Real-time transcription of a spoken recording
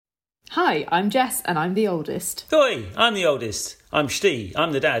Hi, I'm Jess and I'm the oldest. Hoi, I'm the oldest. I'm Steve,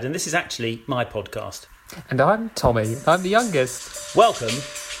 I'm the dad, and this is actually my podcast. And I'm Tommy, I'm the youngest. Welcome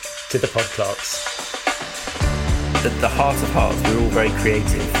to the Podclarks. At the heart of hearts, we're all very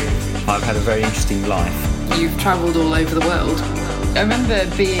creative. I've had a very interesting life. You've travelled all over the world. I remember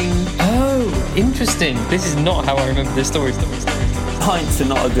being... Oh, interesting. This is not how I remember this story. Pints are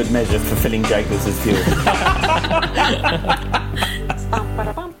not a good measure for filling Jaggers as fuel.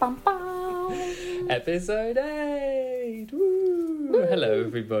 Episode 8. Woo. Hello,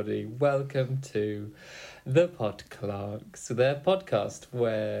 everybody. Welcome to the Podclarks, their podcast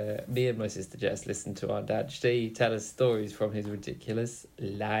where me and my sister Jess listen to our dad Steve tell us stories from his ridiculous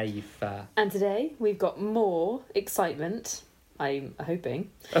life. And today we've got more excitement, I'm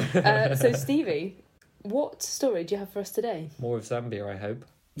hoping. So Stevie, what story do you have for us today? More of Zambia, I hope.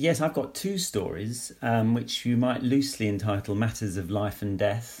 Yes, I've got two stories, which you might loosely entitle Matters of Life and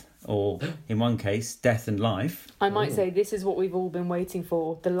Death, or in one case, Death and Life. I might say this is what we've all been waiting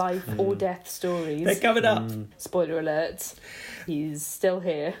for, the life or death stories. They're coming up. Spoiler alert, he's still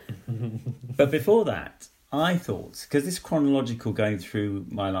here. But before that, I thought, because this chronological going through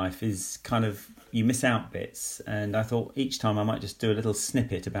my life is kind of, you miss out bits, and I thought each time I might just do a little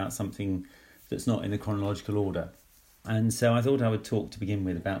snippet about something that's not in the chronological order. And so I thought I would talk to begin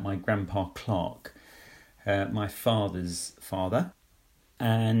with about my grandpa Clark, my father's father.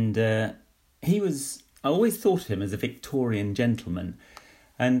 And he was, I always thought of him as a Victorian gentleman.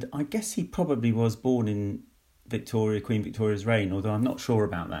 And I guess he probably was born in Victoria, Queen Victoria's reign, although I'm not sure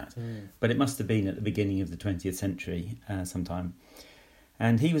about that. But it must have been at the beginning of the 20th century sometime.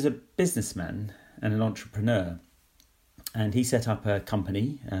 And he was a businessman and an entrepreneur. And he set up a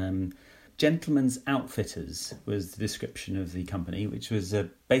company. Gentlemen's Outfitters was the description of the company, which was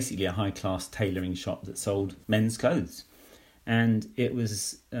basically a high-class tailoring shop that sold men's clothes. And it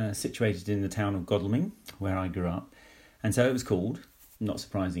was situated in the town of Godalming, where I grew up. And so it was called, not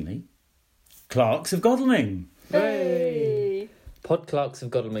surprisingly, Clarks of Godalming. Hey! Podclarks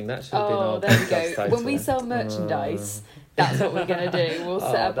of Godalming, that should have been our there we podcast go. title. When we sell merchandise, that's what we're going to do. We'll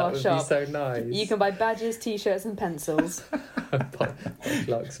set up our shop. That would be so nice. You can buy badges, t-shirts and pencils.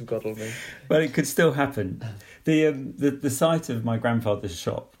 Podclarks of Godalming. Well, it could still happen. The site of my grandfather's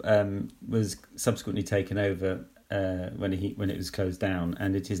shop was subsequently taken over when it was closed down,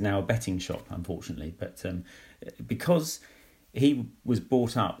 and it is now a betting shop, unfortunately. But because he was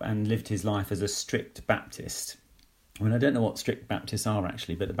brought up and lived his life as a strict Baptist. I mean, I don't know what strict Baptists are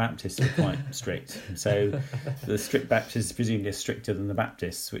actually, but the Baptists are quite strict. So the strict Baptists presumably are stricter than the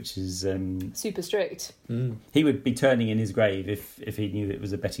Baptists, which is... super strict. He would be turning in his grave if he knew it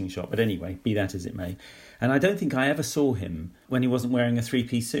was a betting shop. But anyway, be that as it may. And I don't think I ever saw him when he wasn't wearing a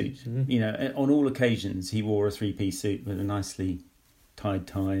three-piece suit. You know, on all occasions he wore a three-piece suit with a nicely tied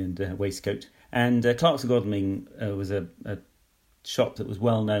tie and a waistcoat. And Clarks of Godalming was a shop that was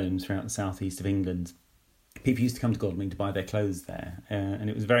well known throughout the southeast of England. People used to come to Godalming to buy their clothes there, and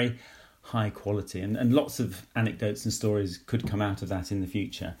it was very high quality, and lots of anecdotes and stories could come out of that in the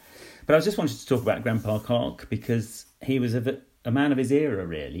future. But I just wanted to talk about Grandpa Clark because he was a man of his era,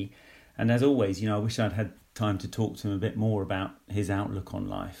 really. And as always, you know, I wish I'd had time to talk to him a bit more about his outlook on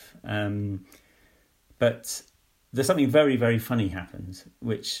life. But there's something very, very funny happened,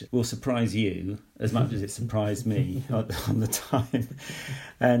 which will surprise you as much as it surprised me on the time.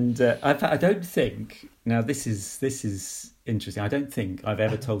 And I don't think, now this is interesting, I don't think I've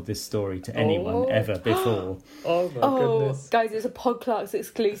ever told this story to anyone ever before. Oh my goodness. Guys, it's a Podclarks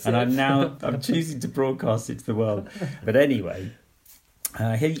exclusive. And I'm choosing to broadcast it to the world. But anyway,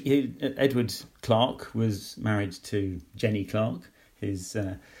 Edward Clark was married to Jenny Clark, his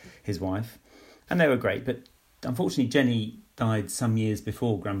wife, and they were great, but unfortunately, Jenny died some years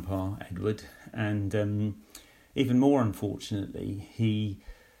before Grandpa Edward, and even more unfortunately, he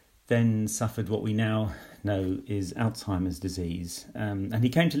then suffered what we now know is Alzheimer's disease, and he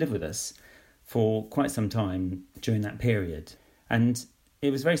came to live with us for quite some time during that period. And it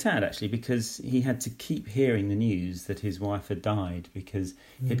was very sad, actually, because he had to keep hearing the news that his wife had died, because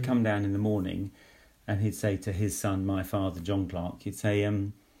he'd come down in the morning and he'd say to his son, my father, John Clark, he'd say,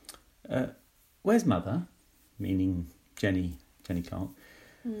 where's Mother? Meaning Jenny Clark.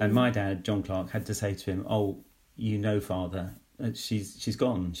 And my dad, John Clark, had to say to him, oh, you know, Father, she's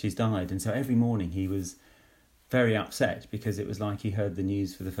gone, she's died. And so every morning he was very upset because it was like he heard the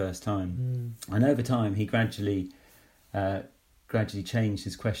news for the first time. And over time he gradually changed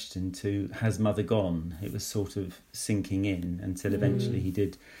his question to, has Mother gone? It was sort of sinking in until eventually he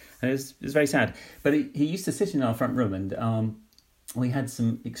did. And it was very sad. But he used to sit in our front room, and we had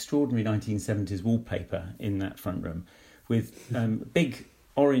some extraordinary 1970s wallpaper in that front room with big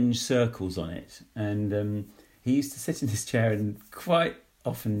orange circles on it. And he used to sit in this chair, and quite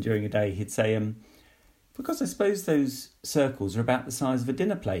often during a day he'd say, because I suppose those circles are about the size of a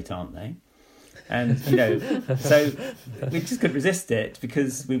dinner plate, aren't they? And, so we just couldn't resist it,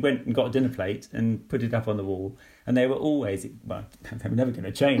 because we went and got a dinner plate and put it up on the wall, and they were always, well, they were never going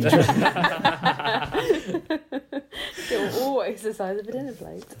to change. They were always the size of a dinner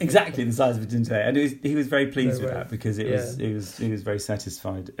plate. Exactly the size of a dinner plate, and he was very pleased with that, because he was very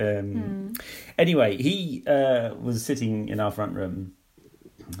satisfied. Anyway, he was sitting in our front room,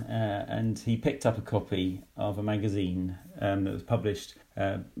 and he picked up a copy of a magazine that was published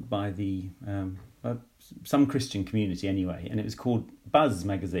by some Christian community anyway, and it was called Buzz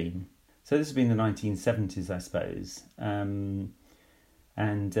magazine. So this would be in the 1970s, I suppose. And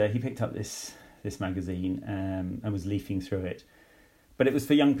he picked up this magazine and was leafing through it. But it was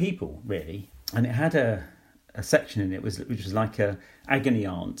for young people, really. And it had a section in it which was like a agony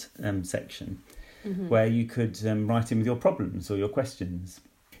aunt section, where you could write in with your problems or your questions.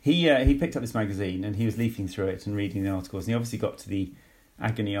 He picked up this magazine and he was leafing through it and reading the articles. And he obviously got to the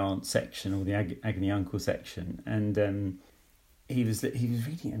agony aunt section or the agony uncle section. And he was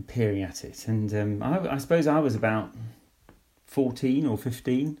reading it and peering at it. And I suppose I was about 14 or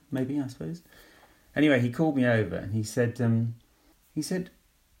 15, maybe, I suppose. Anyway, he called me over and he said,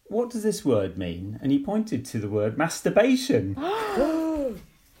 "What does this word mean?" And he pointed to the word masturbation.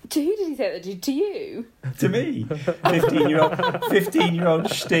 To who did he say that to? To you? To me, 15-year-old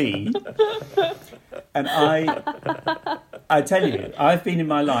Steve. And I tell you, I've been in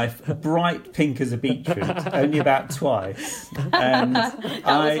my life bright pink as a beetroot only about twice. And that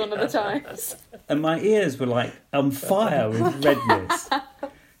was one of the times. And my ears were like on fire with redness.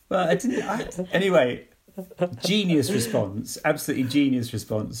 Well, anyway, genius response, absolutely genius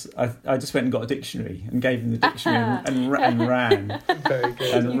response. I just went and got a dictionary and gave him the dictionary and ran. Very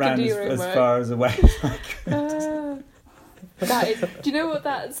good. And ran as far as away as I could. Do you know what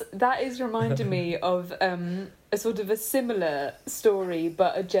that is reminding me of? A sort of a similar story,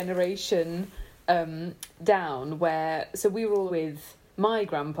 but a generation down. So we were all with my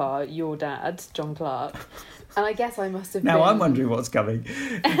grandpa, your dad, John Clark, and I guess I must have. Now I'm wondering what's coming.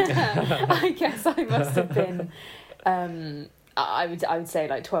 I guess I must have been. I would say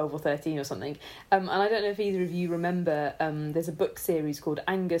like 12 or 13 or something. And I don't know if either of you remember. There's a book series called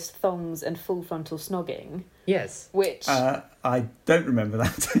Angus, Thongs and Full Frontal Snogging. Yes. Which I don't remember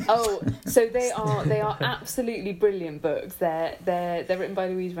that. Oh, so they are absolutely brilliant books. They're written by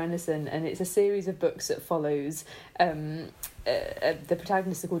Louise Renison, and it's a series of books that follows. The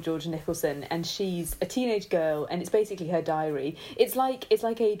protagonists are called Georgia Nicholson, and she's a teenage girl, and it's basically her diary. It's like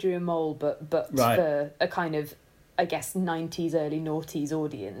Adrian Mole, but right. For a kind of, I guess, 90s, early noughties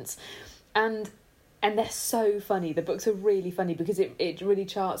audience. And they're so funny. The books are really funny because it really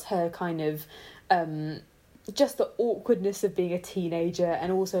charts her kind of just the awkwardness of being a teenager,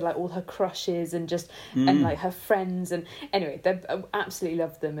 and also like all her crushes and just and like her friends. And anyway, I absolutely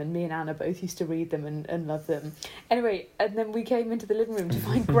loved them, and me and Anna both used to read them and love them. Anyway, and then we came into the living room to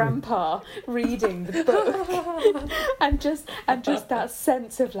find Grandpa reading the book, and just that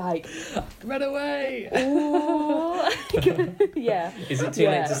sense of like, run away. Yeah. Is it too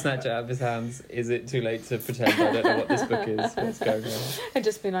late to snatch it out of his hands? Is it too late to pretend I don't know what this book is? What's going on? And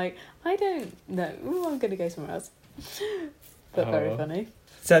just be like, I don't know. Ooh, I'm going to go somewhere else. But very funny.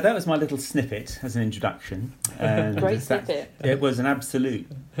 So that was my little snippet as an introduction. And great snippet. It was an absolute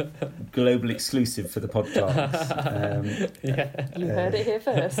global exclusive for the podcast. You heard it here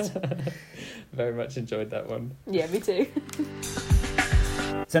first. Very much enjoyed that one. Yeah, me too.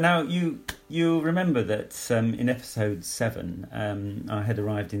 So now you remember that in episode 7, I had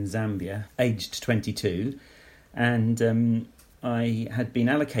arrived in Zambia, aged 22, and I had been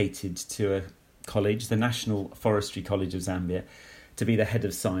allocated to a college, the National Forestry College of Zambia, to be the head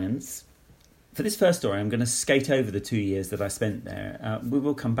of science. For this first story, I'm going to skate over the 2 years that I spent there. We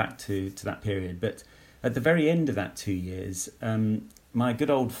will come back to that period, but at the very end of that 2 years, my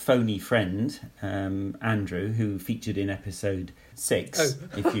good old phony friend, Andrew, who featured in episode 6,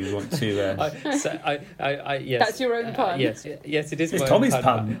 if you want to... yes. That's your own pun? Yes, it is. It's Tommy's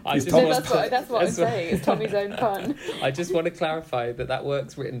pun. That's what I'm saying. It's Tommy's own pun. I just want to clarify that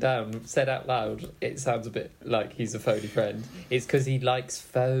work's written down, said out loud. It sounds a bit like he's a phony friend. It's because he likes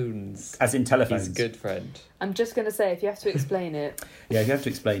phones. As in telephones. He's a good friend. I'm just going to say, if you have to explain it... Yeah, if you have to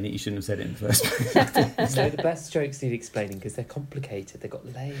explain it, you shouldn't have said it in the first place. No, the best jokes need explaining because they're complicated. They've got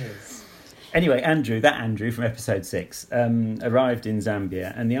layers. Anyway, Andrew from episode 6 arrived in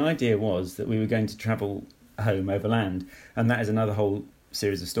Zambia, and the idea was that we were going to travel home overland, and that is another whole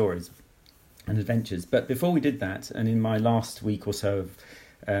series of stories and adventures. But before we did that, and in my last week or so of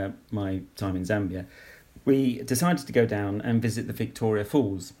my time in Zambia, we decided to go down and visit the Victoria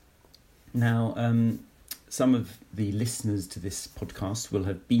Falls. Now, some of the listeners to this podcast will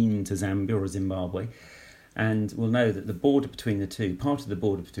have been to Zambia or Zimbabwe and will know that the border between the two, part of the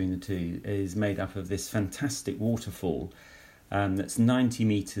border between the two, is made up of this fantastic waterfall that's 90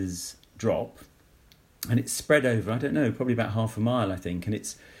 metres drop, and it's spread over, I don't know, probably about half a mile, I think, and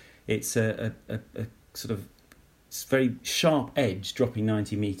it's a sort of very sharp edge dropping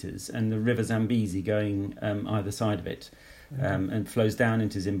 90 metres, and the River Zambezi going either side of it, and flows down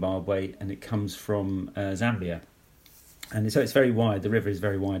into Zimbabwe, and it comes from Zambia. And so it's very wide, the river is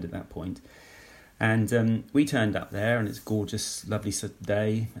very wide at that point. And we turned up there, and it's a gorgeous, lovely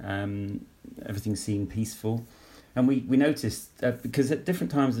day. Everything seemed peaceful. And we noticed, because at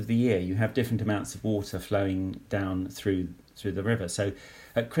different times of the year, you have different amounts of water flowing down through the river. So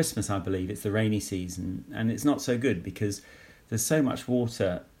at Christmas, I believe, it's the rainy season, and it's not so good because there's so much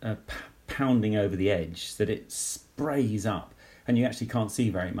water pounding over the edge that it sprays up, and you actually can't see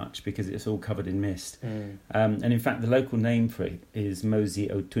very much because it's all covered in mist. And in fact, the local name for it is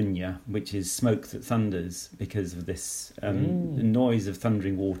Mosi Otunya, which is smoke that thunders, because of this noise of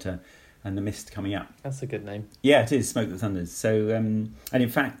thundering water and the mist coming up. That's a good name. Yeah, it is, smoke that thunders. So, and in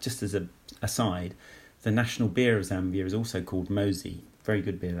fact, just as a aside, the national beer of Zambia is also called Mosi. Very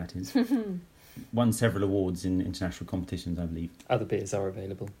good beer, that is. Won several awards in international competitions, I believe. Other beers are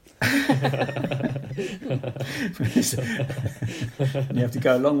available. You have to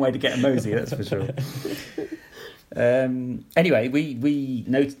go a long way to get a Mosi, that's for sure. Anyway, we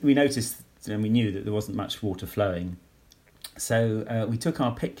noticed, and we knew that there wasn't much water flowing. So we took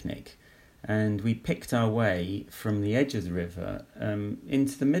our picnic, and we picked our way from the edge of the river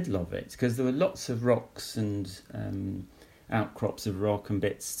into the middle of it, because there were lots of rocks and outcrops of rock and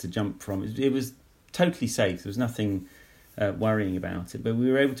bits to jump from. It was totally safe. There was nothing worrying about it, but we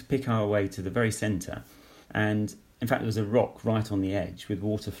were able to pick our way to the very centre. And in fact, there was a rock right on the edge with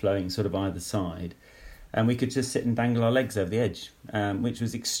water flowing sort of either side, and we could just sit and dangle our legs over the edge, which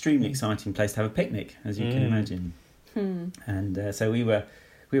was an extremely exciting place to have a picnic, as you can imagine. And so we were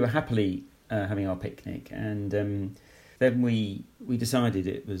happily having our picnic, and then we decided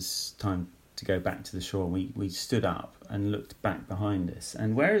it was time to go back to the shore. We stood up and looked back behind us,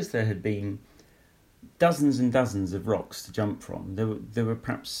 and whereas there had been dozens and dozens of rocks to jump from, there were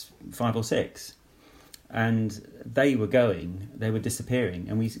perhaps 5 or 6, and they were disappearing,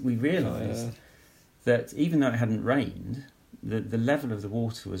 and we realised that even though it hadn't rained, the level of the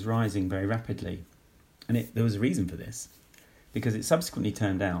water was rising very rapidly, and there was a reason for this, because it subsequently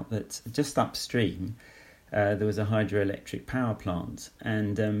turned out that just upstream there was a hydroelectric power plant,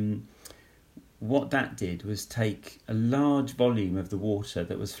 and what that did was take a large volume of the water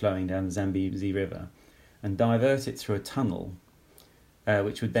that was flowing down the Zambezi River and divert it through a tunnel,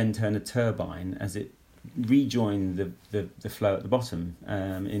 which would then turn a turbine as it rejoined the flow at the bottom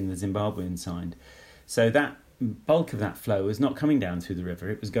in the Zimbabwean side. So that bulk of that flow was not coming down through the river,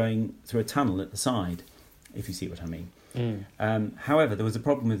 it was going through a tunnel at the side, if you see what I mean. However, there was a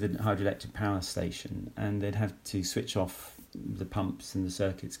problem with the hydroelectric power station, and they'd have to switch off the pumps and the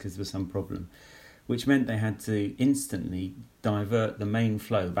circuits because there was some problem, which meant they had to instantly divert the main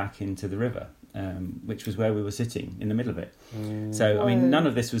flow back into the river, which was where we were sitting in the middle of it. So, I mean, none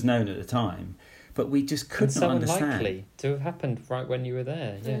of this was known at the time, but we just could not understand. So unlikely to have happened right when you were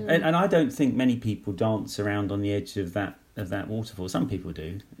there. Yeah. And I don't think many people dance around on the edge of that waterfall. Some people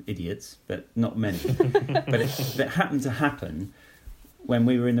do, idiots, but not many. But it happened to happen when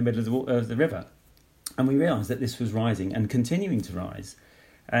we were in the middle of the river. And we realised that this was rising and continuing to rise.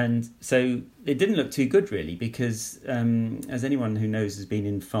 And so it didn't look too good, really, because as anyone who knows has been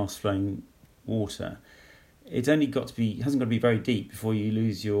in fast-flowing water, it's only hasn't got to be very deep before you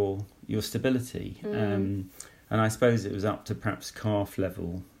lose your stability. And I suppose it was up to perhaps calf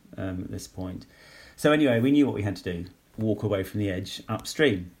level at this point. So anyway, we knew what we had to do, walk away from the edge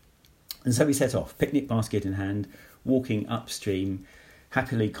upstream. And so we set off, picnic basket in hand, walking upstream,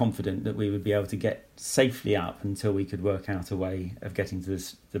 happily confident that we would be able to get safely up until we could work out a way of getting to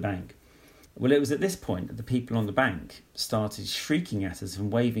the bank. Well, it was at this point that the people on the bank started shrieking at us and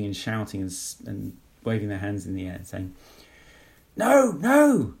waving and shouting and waving their hands in the air, saying,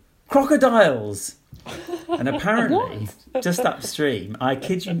 "No, crocodiles!" And apparently, just upstream, I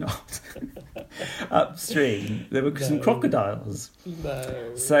kid you not, upstream, there were some crocodiles.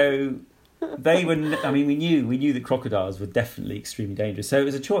 No. So they were. We knew that crocodiles were definitely extremely dangerous. So it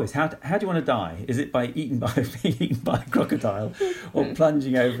was a choice. How do you want to die? Is it being eaten by a crocodile, or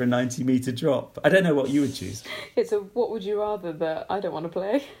plunging over a 90-metre drop? I don't know what you would choose. It's a what would you rather that I don't want to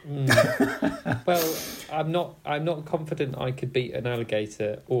play. Well, I'm not confident I could beat an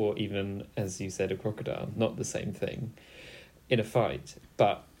alligator or even, as you said, a crocodile. Not the same thing in a fight,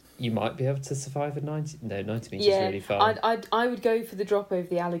 but you might be able to survive a 90 metres is really far. I would go for the drop over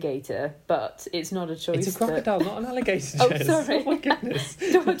the alligator, but it's not a choice. It's a crocodile, not an alligator. Oh, Jess. sorry. Oh my goodness.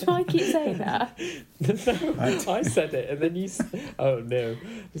 do I keep saying that? No, I said it and then you oh no,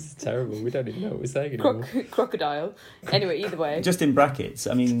 this is terrible. We don't even know what we're saying anymore. Crocodile. Anyway, either way. Just in brackets,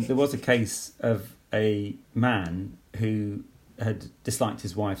 there was a case of a man who had disliked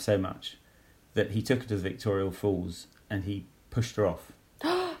his wife so much that he took her to the Victoria Falls and he pushed her off.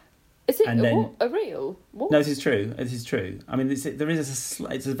 Is it And then- a real? What? No, this is true.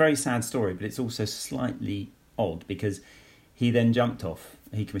 It's a very sad story, but it's also slightly odd because he then jumped off.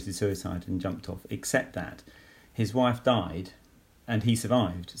 He committed suicide and jumped off. Except that his wife died, and he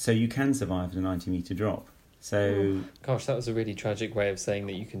survived. So you can survive a 90-metre drop. So, Gosh, that was a really tragic way of saying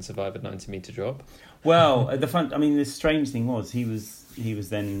that you can survive a 90-metre drop. well, the strange thing was he was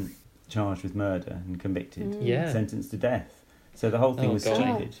then charged with murder and convicted, Yeah. sentenced to death. So the whole thing Oh, was God.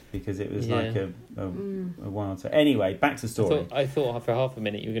 stupid because it was Yeah. like a wild. So anyway, back to the story. I thought for half a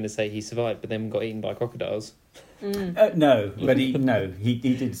minute you were going to say he survived, but then got eaten by crocodiles. No, but he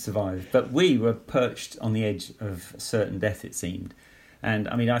did survive. But we were perched on the edge of certain death, it seemed, and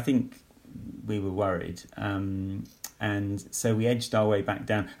I think we were worried, and so we edged our way back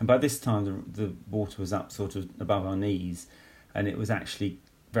down. And by this time, the water was up sort of above our knees, and it was actually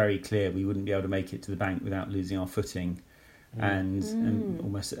very clear we wouldn't be able to make it to the bank without losing our footing. And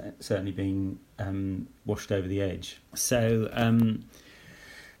almost certainly being washed over the edge. So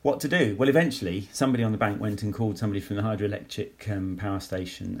what to do? Well, eventually somebody on the bank went and called somebody from the hydroelectric power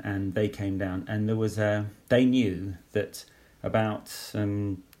station, and they came down, and they knew that about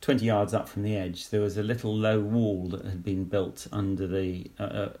 20 yards up from the edge there was a little low wall that had been built under the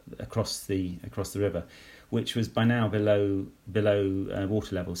across the river, which was by now below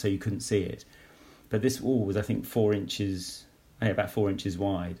water level, so you couldn't see it. But this wall was, I think, about 4 inches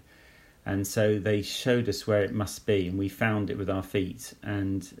wide. And so they showed us where it must be, and we found it with our feet,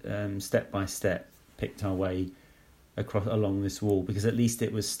 and step by step picked our way along this wall, because at least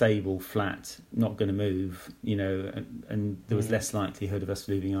it was stable, flat, not going to move, and there was less likelihood of us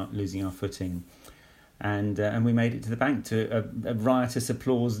losing our footing. And we made it to the bank to a riotous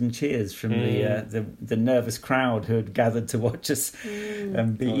applause and cheers from the nervous crowd who had gathered to watch us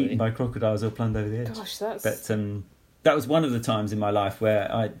be eaten by crocodiles or plunged over the edge. Gosh, that's... But that was one of the times in my life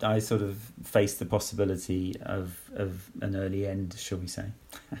where I sort of faced the possibility of an early end, shall we say?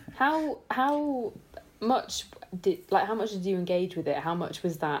 How much did you engage with it? How much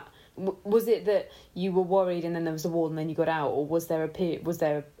was that? Was it that you were worried and then there was a wall and then you got out, or was there a bit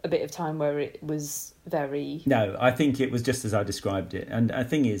of time where it was very... No, I think it was just as I described it. And the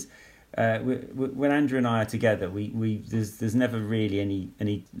thing is, when Andrew and I are together, there's never really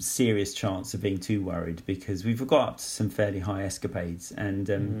any serious chance of being too worried, because we've got up to some fairly high escapades,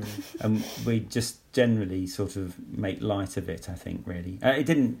 and we just generally sort of make light of it. I think really, I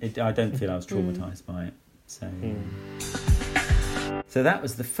don't feel I was traumatised by it. So that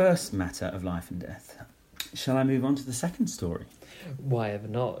was the first matter of life and death. Shall I move on to the second story? Why ever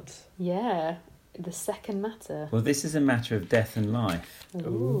not? Yeah, the second matter. Well, this is a matter of death and life.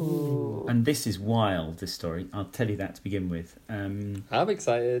 Ooh. And this is wild, this story. I'll tell you that to begin with. I'm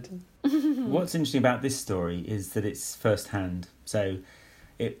excited. What's interesting about this story is that it's first-hand. So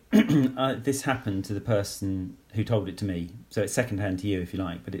this happened to the person who told it to me. So it's second-hand to you, if you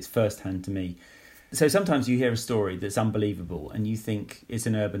like, but it's first-hand to me. So sometimes you hear a story that's unbelievable and you think it's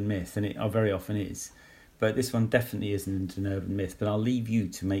an urban myth, and it very often is. But this one definitely isn't an urban myth, but I'll leave you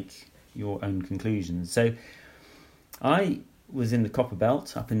to make your own conclusions. So I was in the Copper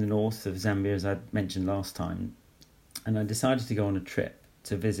Belt up in the north of Zambia, as I mentioned last time, and I decided to go on a trip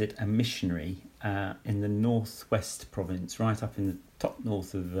to visit a missionary in the northwest province, right up in the top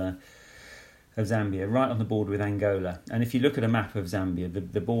north of Zambia, right on the border with Angola. And if you look at a map of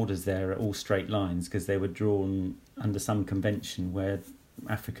Zambia, the borders there are all straight lines, because they were drawn under some convention where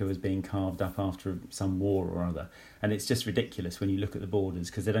Africa was being carved up after some war or other. And it's just ridiculous when you look at the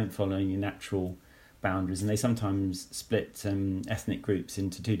borders, because they don't follow any natural boundaries, and they sometimes split ethnic groups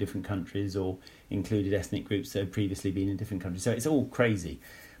into two different countries, or included ethnic groups that had previously been in different countries. So it's all crazy.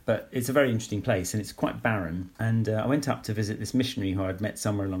 But it's a very interesting place, and it's quite barren. And I went up to visit this missionary who I'd met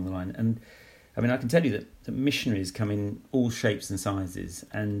somewhere along the line. And I mean, I can tell you that the missionaries come in all shapes and sizes.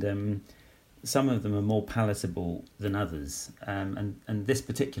 And some of them are more palatable than others. And this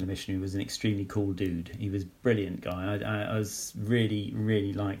particular missionary was an extremely cool dude. He was a brilliant guy. I was really,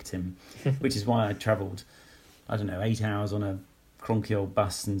 really liked him, which is why I travelled, 8 hours on a cronky old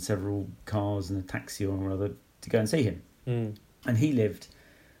bus and several cars and a taxi or other to go and see him. And he lived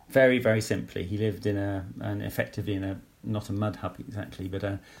very, very simply. He lived effectively in not a mud hut exactly, but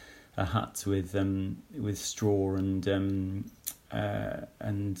a hut with straw and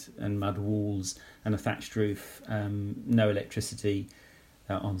mud walls and a thatched roof, no electricity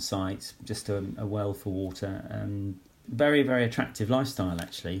on site, just a well for water. Very, very attractive lifestyle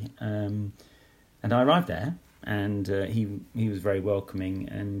actually. And I arrived there, and he was very welcoming,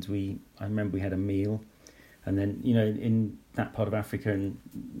 and I remember we had a meal. And then, in that part of Africa and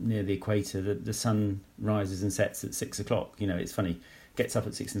near the equator, the sun rises and sets at 6 o'clock. It's funny, gets up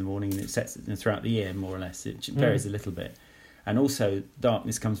at 6 in the morning and it sets throughout the year, more or less. It varies a little bit. And also,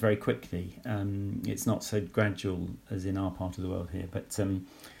 darkness comes very quickly. It's not so gradual as in our part of the world here. But so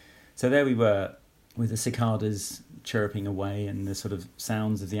there we were, with the cicadas chirruping away and the sort of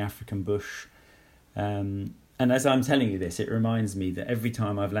sounds of the African bush. And as I'm telling you this, it reminds me that every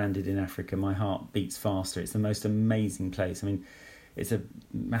time I've landed in Africa, my heart beats faster. It's the most amazing place. I mean, it's a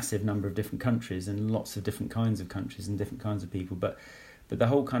massive number of different countries and lots of different kinds of countries and different kinds of people. But the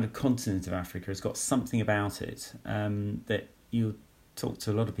whole kind of continent of Africa has got something about it that you talk to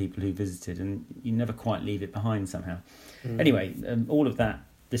a lot of people who visited and you never quite leave it behind somehow. Anyway, all of that,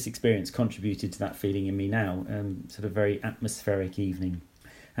 this experience contributed to that feeling in me now, sort of very atmospheric evening.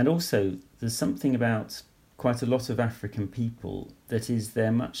 And also, there's something about quite a lot of African people that is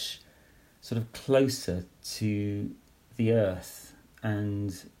they're much sort of closer to the earth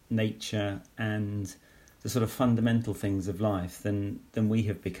and nature and the sort of fundamental things of life than we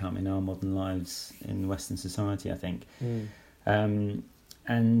have become in our modern lives in Western society, I think. And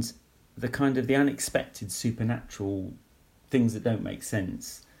the kind of the unexpected supernatural things that don't make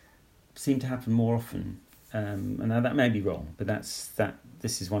sense seem to happen more often. And now that may be wrong, but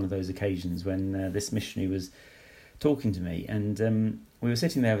this is one of those occasions when this missionary was talking to me, and we were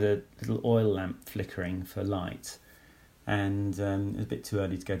sitting there with a little oil lamp flickering for light, and it was a bit too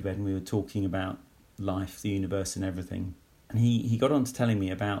early to go to bed, and we were talking about life, the universe and everything. And he got on to telling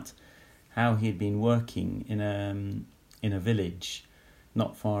me about how he had been working in a village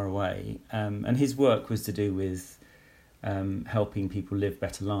not far away, and his work was to do with helping people live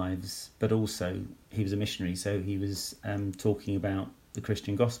better lives, but also he was a missionary, so he was talking about the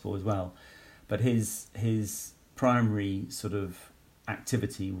Christian gospel as well. But his primary sort of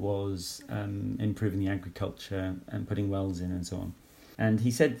activity was improving the agriculture and putting wells in and so on. And he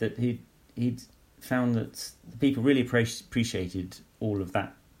said that he'd found that the people really appreciated all of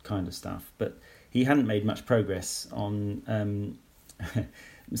that kind of stuff, but he hadn't made much progress on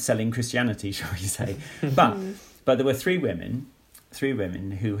selling Christianity, shall we say. But there were three women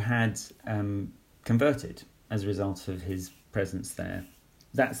who had converted as a result of his presence there.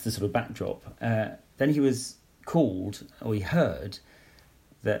 That's the sort of backdrop. Then he was called, or he heard,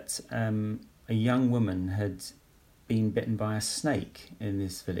 that a young woman had been bitten by a snake in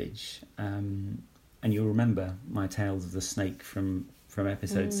this village. And you'll remember my tales of the snake from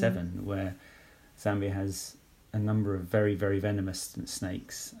episode 7, where Zambia has a number of very, very venomous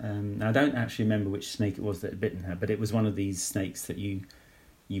snakes. Now, I don't actually remember which snake it was that had bitten her, but it was one of these snakes that you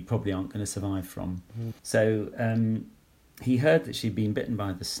probably aren't going to survive from. So he heard that she'd been bitten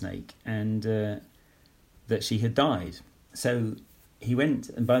by the snake and that she had died. So he went,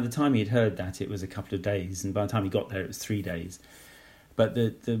 and by the time he had heard that, it was a couple of days, and by the time he got there, it was 3 days. But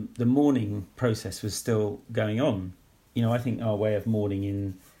the mourning process was still going on. I think our way of mourning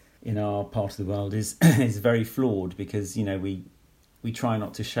in our part of the world is very flawed, because we try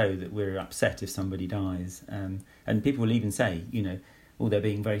not to show that we're upset if somebody dies, and people will even say they're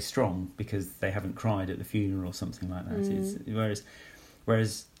being very strong because they haven't cried at the funeral or something like that.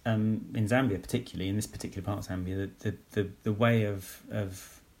 Whereas in Zambia, particularly in this particular part of Zambia, the way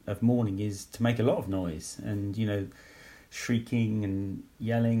of mourning is to make a lot of noise and shrieking and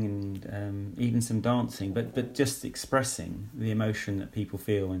yelling and even some dancing, but just expressing the emotion that people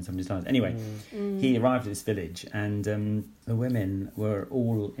feel when somebody dies. Anyway, he arrived at this village, and the women were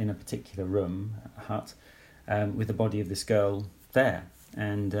all in a particular room, a hut, with the body of this girl there.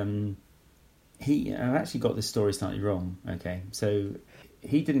 And I've actually got this story slightly wrong, okay? So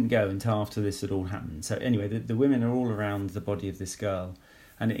he didn't go until after this had all happened. So anyway, the women are all around the body of this girl,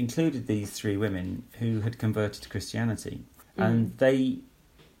 and it included these 3 women who had converted to Christianity. And they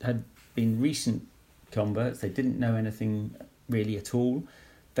had been recent converts. They didn't know anything really at all.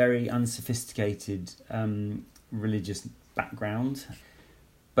 Very unsophisticated religious background.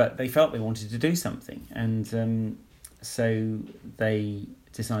 but they felt they wanted to do something, and so they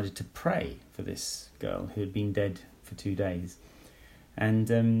decided to pray for this girl who had been dead for 2 days.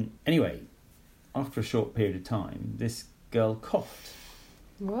 And anyway, after a short period of time, this girl coughed.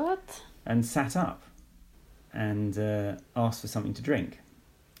 What? And sat up and asked for something to drink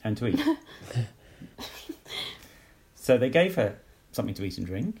and to eat. So they gave her something to eat and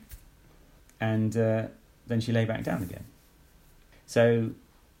drink, and then she lay back down again. So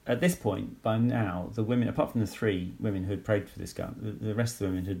at this point, by now, the women, apart from the 3 women who had prayed for this girl, the rest of the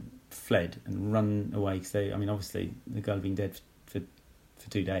women had fled and run away, because obviously the girl had been dead for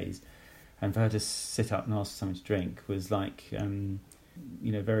 2 days, and for her to sit up and ask for something to drink was like,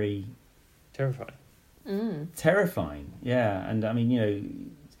 very Terrifying. Terrifying, yeah.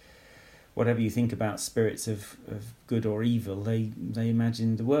 And whatever you think about spirits of good or evil, they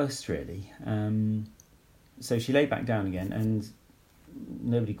imagine the worst, really. So she lay back down again, and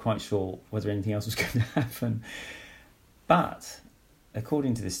nobody quite sure whether anything else was going to happen. But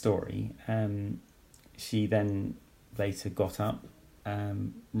according to this story, she then later got up,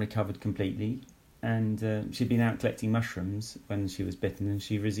 recovered completely, and she'd been out collecting mushrooms when she was bitten, and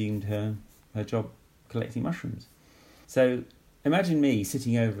she resumed her job collecting mushrooms. So imagine me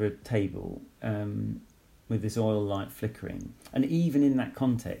sitting over a table with this oil light flickering, and even in that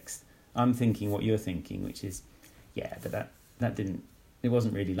context, I'm thinking what you're thinking, which is, but it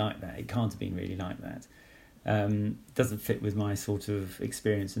wasn't really like that. It can't have been really like that. Doesn't fit with my sort of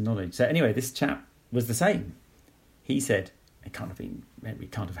experience and knowledge. So anyway, this chap was the same. He said it can't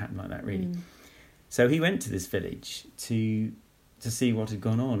have happened like that, really. So he went to this village to see what had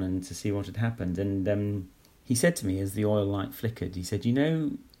gone on and to see what had happened. And he said to me as the oil light flickered, he said,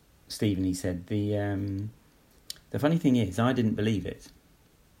 Stephen, he said, the funny thing is, I didn't believe it.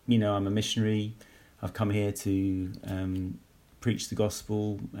 I'm a missionary. I've come here to preach the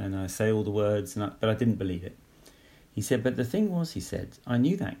gospel, and I say all the words, but I didn't believe it. He said, but the thing was, he said, I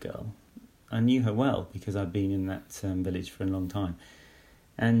knew that girl. I knew her well because I'd been in that village for a long time.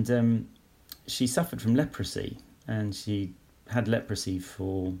 And she suffered from leprosy, and she had leprosy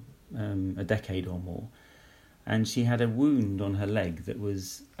for a decade or more. And she had a wound on her leg that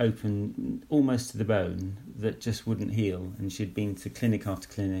was open almost to the bone that just wouldn't heal. And she'd been to clinic after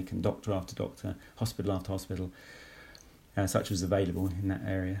clinic and doctor after doctor, hospital after hospital, such was available in that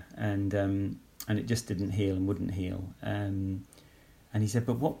area. And it just didn't heal and wouldn't heal. And he said,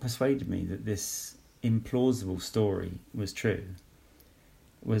 but what persuaded me that this implausible story was true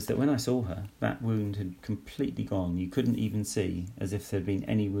was that when I saw her, that wound had completely gone. You couldn't even see as if there'd been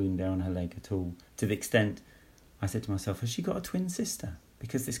any wound there on her leg at all, to the extent I said to myself, has she got a twin sister?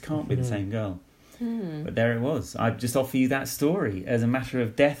 Because this can't be the same girl. But there it was. I just offer you that story as a matter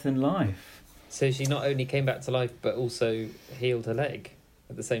of death and life. So she not only came back to life, but also healed her leg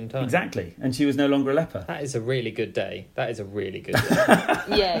at the same time. Exactly. And she was no longer a leper. That is a really good day. That is a really good day.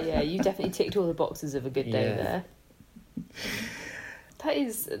 Yeah, you definitely ticked all the boxes of a good day there.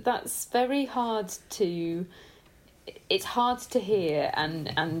 That's very hard to... It's hard to hear and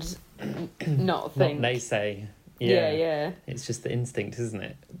not think. Not naysay. Yeah. It's just the instinct, isn't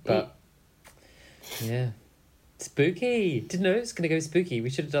it? But yeah, spooky. Didn't know it was going to go spooky.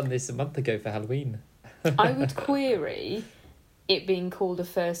 We should have done this a month ago for Halloween. I would query it being called a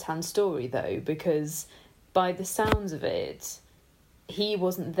first-hand story, though, because by the sounds of it, he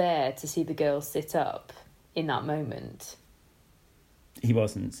wasn't there to see the girl sit up in that moment. He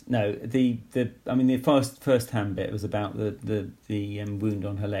wasn't. No, the first hand bit was about the wound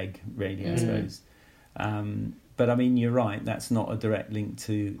on her leg, really, I suppose. But you're right. That's not a direct link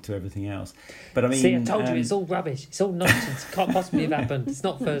to everything else. But see, I told you, it's all rubbish. It's all nonsense. It can't possibly have happened. It's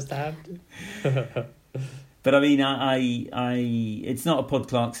not first hand. But it's not a Pod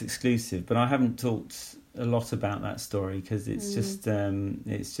Clarks exclusive. But I haven't talked a lot about that story because it's just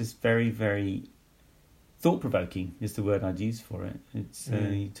very, very thought-provoking is the word I'd use for it. It's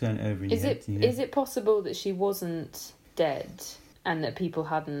you turn it over in your head. Is it possible that she wasn't dead and that people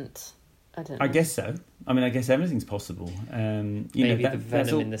hadn't? I don't know. I guess so. I guess everything's possible. Maybe the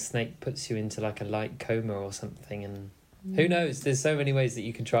venom in the snake puts you into like a light coma or something, and who knows? There's so many ways that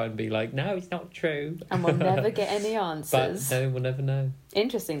you can try and be like, no, it's not true. And we'll never get any answers. But no, we'll never know.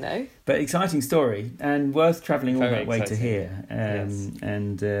 Interesting though. But exciting story and worth travelling all that way to exciting. hear. Yes.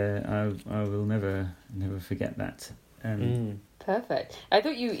 And I will never forget that. Perfect. I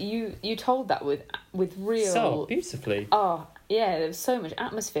thought you told that with real so beautifully. Oh yeah, there was so much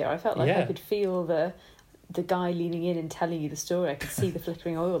atmosphere. I felt like I could feel the guy leaning in and telling you the story. I could see the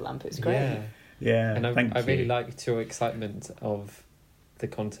flickering oil lamp. It was great. Yeah, and I really liked your excitement of the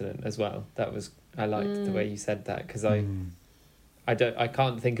continent as well. I liked the way you said that because I I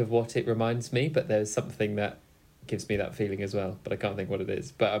can't think of what it reminds me, but there's something that gives me that feeling as well, but I can't think what it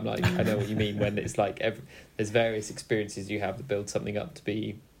is. But I'm like, I know what you mean when it's like there's various experiences you have that build something up to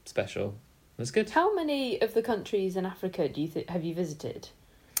be special. That's good. How many of the countries in Africa have you visited?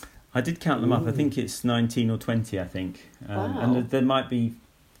 I did count them up. I think it's 19 or 20, I think. Wow. And there might be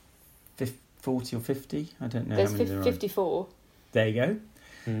 40 or 50. I don't know There's how many there are. 54. There you go.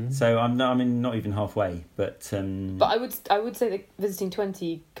 Mm. So not even halfway, but I would say that visiting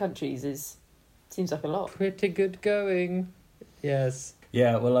 20 countries seems like a lot. Pretty good going. Yes.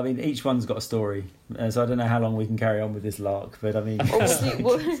 yeah. Well, I mean, each one's got a story, so I don't know how long we can carry on with this lark. But I mean,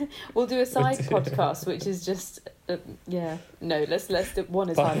 Or we'll do a side podcast, which is just no. Let's do one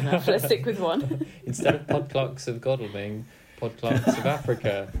is hard enough. Let's stick with one. Instead of Podclocks of Godalming, Podclocks of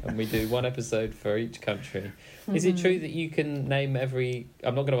Africa, and we do one episode for each country. Is it true that you can name every?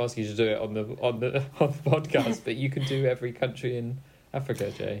 I'm not going to ask you to do it on the podcast, but you can do every country in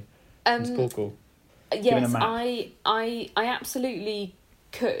Africa, Jay. It's cool. Yes, I absolutely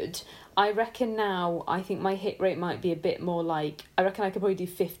could. I reckon now, I think my hit rate might be a bit more like, I reckon I could probably do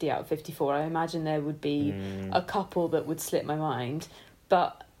 50 out of 54. I imagine there would be a couple that would slip my mind.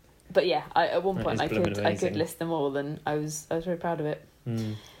 But yeah, at one point I could list them all, and I was very proud of it.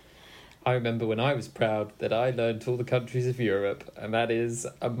 Mm. I remember when I was proud that I learned all the countries of Europe, and that is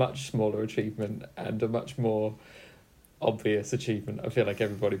a much smaller achievement and a much more obvious achievement. I feel like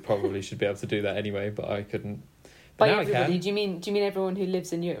everybody probably should be able to do that anyway, but I couldn't. But by now everybody, I can. do you mean everyone who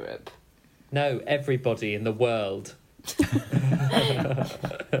lives in Europe? No, everybody in the world.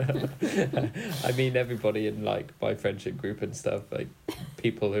 I mean everybody in like my friendship group and stuff, like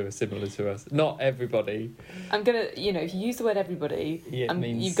people who are similar to us. Not everybody. I'm gonna, if you use the word everybody,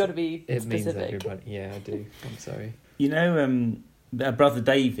 you've got to be it specific. Means everybody. Yeah, I do. I'm sorry. Brother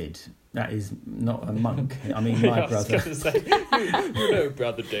David. That is not a monk. I mean, my brother. I was gonna say, you know,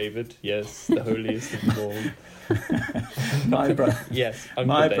 Brother David. Yes, the holiest of them all. my brother. Yes, Uncle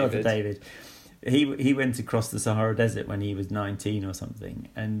my David. brother David. He went across the Sahara Desert when he was 19 or something,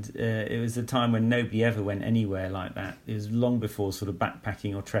 and it was a time when nobody ever went anywhere like that. It was long before sort of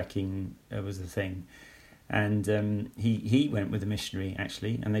backpacking or trekking was a thing, and he went with a missionary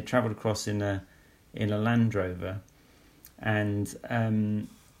actually, and they travelled across in a Land Rover, and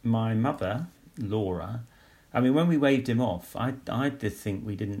my mother Laura, I mean, when we waved him off, I did think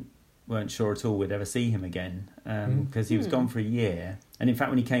weren't sure at all we'd ever see him again, because he was gone for a year. And in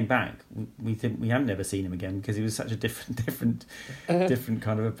fact, when he came back, we think we hadn't ever seen him again because he was such a different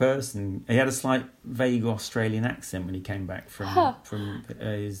kind of a person. He had a slight vague Australian accent when he came back from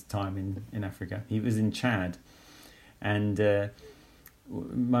his time in Africa. He was in Chad, and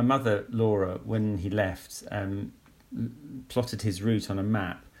my mother Laura, when he left, plotted his route on a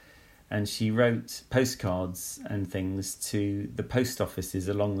map. And she wrote postcards and things to the post offices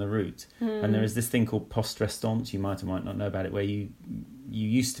along the route. And there is this thing called Poste Restante. You might or might not know about it, where you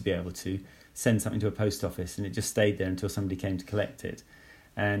used to be able to send something to a post office, and it just stayed there until somebody came to collect it.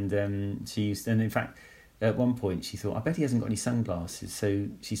 And and in fact, at one point she thought, I bet he hasn't got any sunglasses. So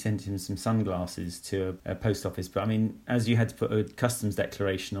she sent him some sunglasses to a post office. But I mean, as you had to put a customs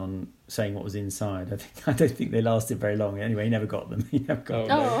declaration on saying what was inside, I don't think they lasted very long. Anyway, he never got them.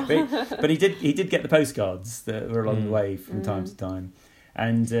 But he did get the postcards that were along the way from time to time.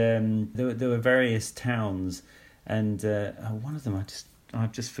 And there were various towns, and one of them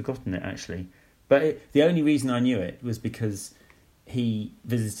I've just forgotten it actually. But the only reason I knew it was because he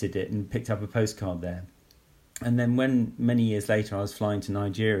visited it and picked up a postcard there. And then when many years later I was flying to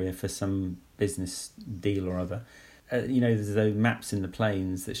Nigeria for some business deal or other, there's those maps in the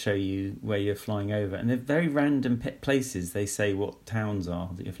planes that show you where you're flying over, and they're very random places. They say what towns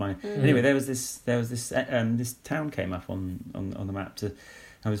are that you're flying. Anyway, there was this town came up on the map.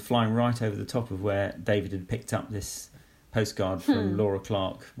 I was flying right over the top of where David had picked up this postcard from Laura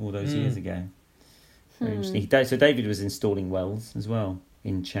Clark all those years ago. Very interesting. So David was installing wells as well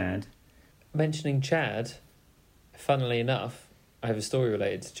in Chad. Mentioning Chad, funnily enough, I have a story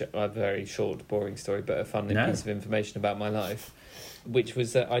related to a very short, boring story, but a fun piece of information about my life, which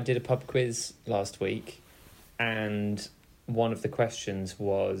was that I did a pub quiz last week, and one of the questions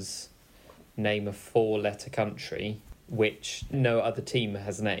was name a 4-letter country which no other team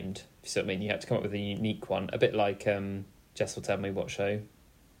has named. So I mean, you had to come up with a unique one, a bit like Jess will tell me what show.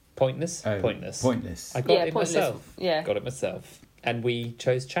 Pointless. I got it myself. Yeah, got it myself, and we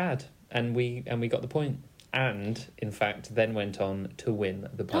chose Chad, and we got the point. And, in fact, then went on to win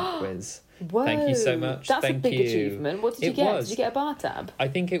the pub quiz. Whoa, thank you so much. That's a big achievement. What did you get? Did you get a bar tab? I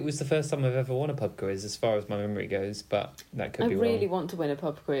think it was the first time I've ever won a pub quiz, as far as my memory goes, but that could be wrong. I really want to win a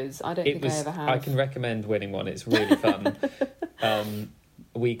pub quiz. I don't think I ever have. I can recommend winning one. It's really fun.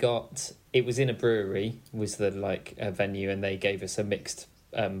 We got, it was in a brewery, was the a venue, and they gave us a mixed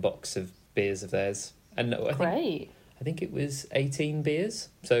box of beers of theirs. And Great. I think it was 18 beers,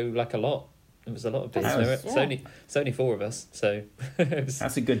 so a lot. It was a lot of beers. It's only 4 of us, so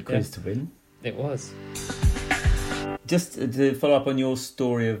That's a good quiz to win. It was. Just to follow up on your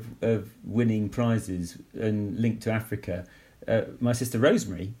story of winning prizes and linked to Africa, my sister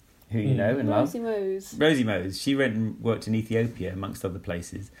Rosemary, who you know and love, Rosie Mose, she went and worked in Ethiopia amongst other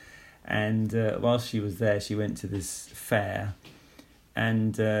places, and whilst she was there, she went to this fair,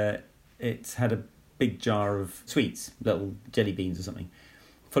 and it had a big jar of sweets, little jelly beans or something,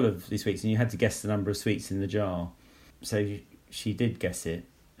 full of these sweets, and you had to guess the number of sweets in the jar. So she did guess it,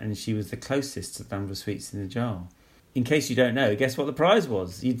 and she was the closest to the number of sweets in the jar. In case you don't know, guess what the prize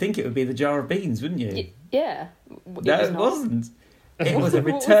was? You'd think it would be the jar of beans, wouldn't you? Yeah. No, it wasn't. It was a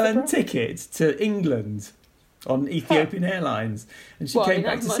return ticket to England on Ethiopian Airlines, and she came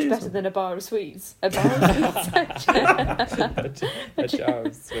back to see us. That's much better than a bar of sweets. A bar of sweets. A jar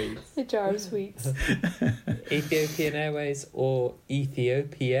of sweets. A jar of sweets. Ethiopian Airways or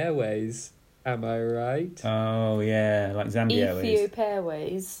Ethiopia Airways? Am I right? Oh yeah, like Zambia Airways. Ethiopia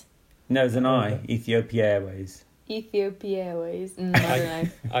Airways. No, there's an I. Ethiopia Airways. Ethiopia Airways. I don't know.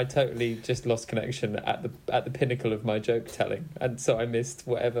 I totally just lost connection at the pinnacle of my joke telling, and so I missed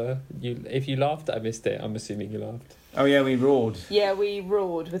whatever you. If you laughed, I missed it. I'm assuming you laughed. Oh yeah, we roared. Yeah, we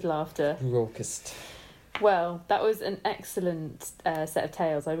roared with laughter. Raucous. Well, that was an excellent set of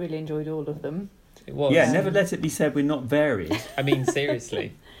tales. I really enjoyed all of them. It was. Yeah, never let it be said we're not varied. I mean,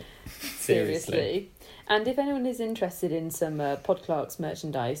 seriously. Seriously. And if anyone is interested in some Podclarks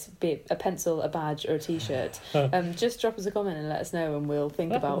merchandise, be it a pencil, a badge or a t-shirt, just drop us a comment and let us know, and we'll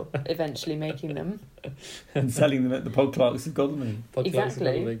think about eventually making them. And selling them at the Podclarks of Godalming. Exactly. Of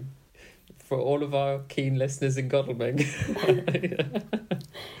Godalming. For all of our keen listeners in Godalming.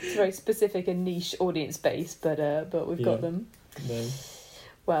 It's a very specific and niche audience base, but we've got them. No.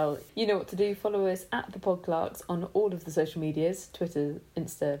 Well, you know what to do. Follow us at the Podclarks on all of the social medias, Twitter,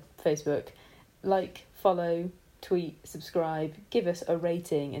 Insta, Facebook. Like, follow, tweet, subscribe, give us a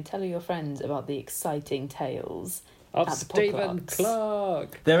rating, and tell your friends about the exciting tales Of Stephen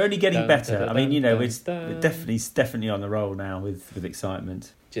Clark. They're only getting better. I mean, we're definitely on the roll now with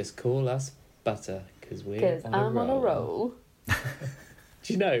excitement. Just call us Butter, because I'm on a roll. Do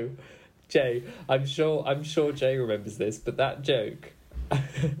you know, Jay? I'm sure Jay remembers this, but that joke.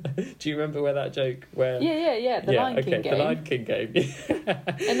 Do you remember where that joke? Yeah. The Lion King game. The Lion King game.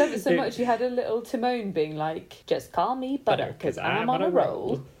 I love it so much. You had a little Timon being like, "Just call me Butter, because I'm on a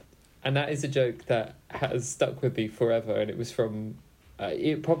roll." And that is a joke that has stuck with me forever. And it was from.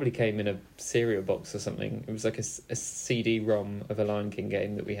 It probably came in a cereal box or something. It was like a CD-ROM of a Lion King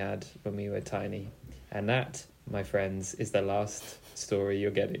game that we had when we were tiny. And that, my friends, is the last story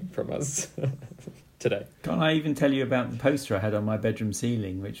you're getting from us. Today. Can't I even tell you about the poster I had on my bedroom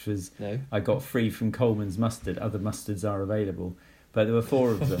ceiling, which was I got free from Coleman's mustard. Other mustards are available, but there were 4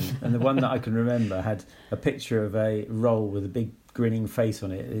 of them, and the one that I can remember had a picture of a roll with a big grinning face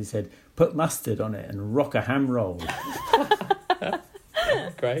on it. It said, "Put mustard on it and rock a ham roll."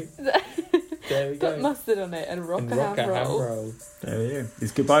 Great. There we go. Put mustard on it and rock a ham roll. There we go.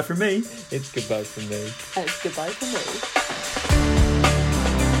 It's goodbye from me. It's goodbye from me. And it's goodbye from me.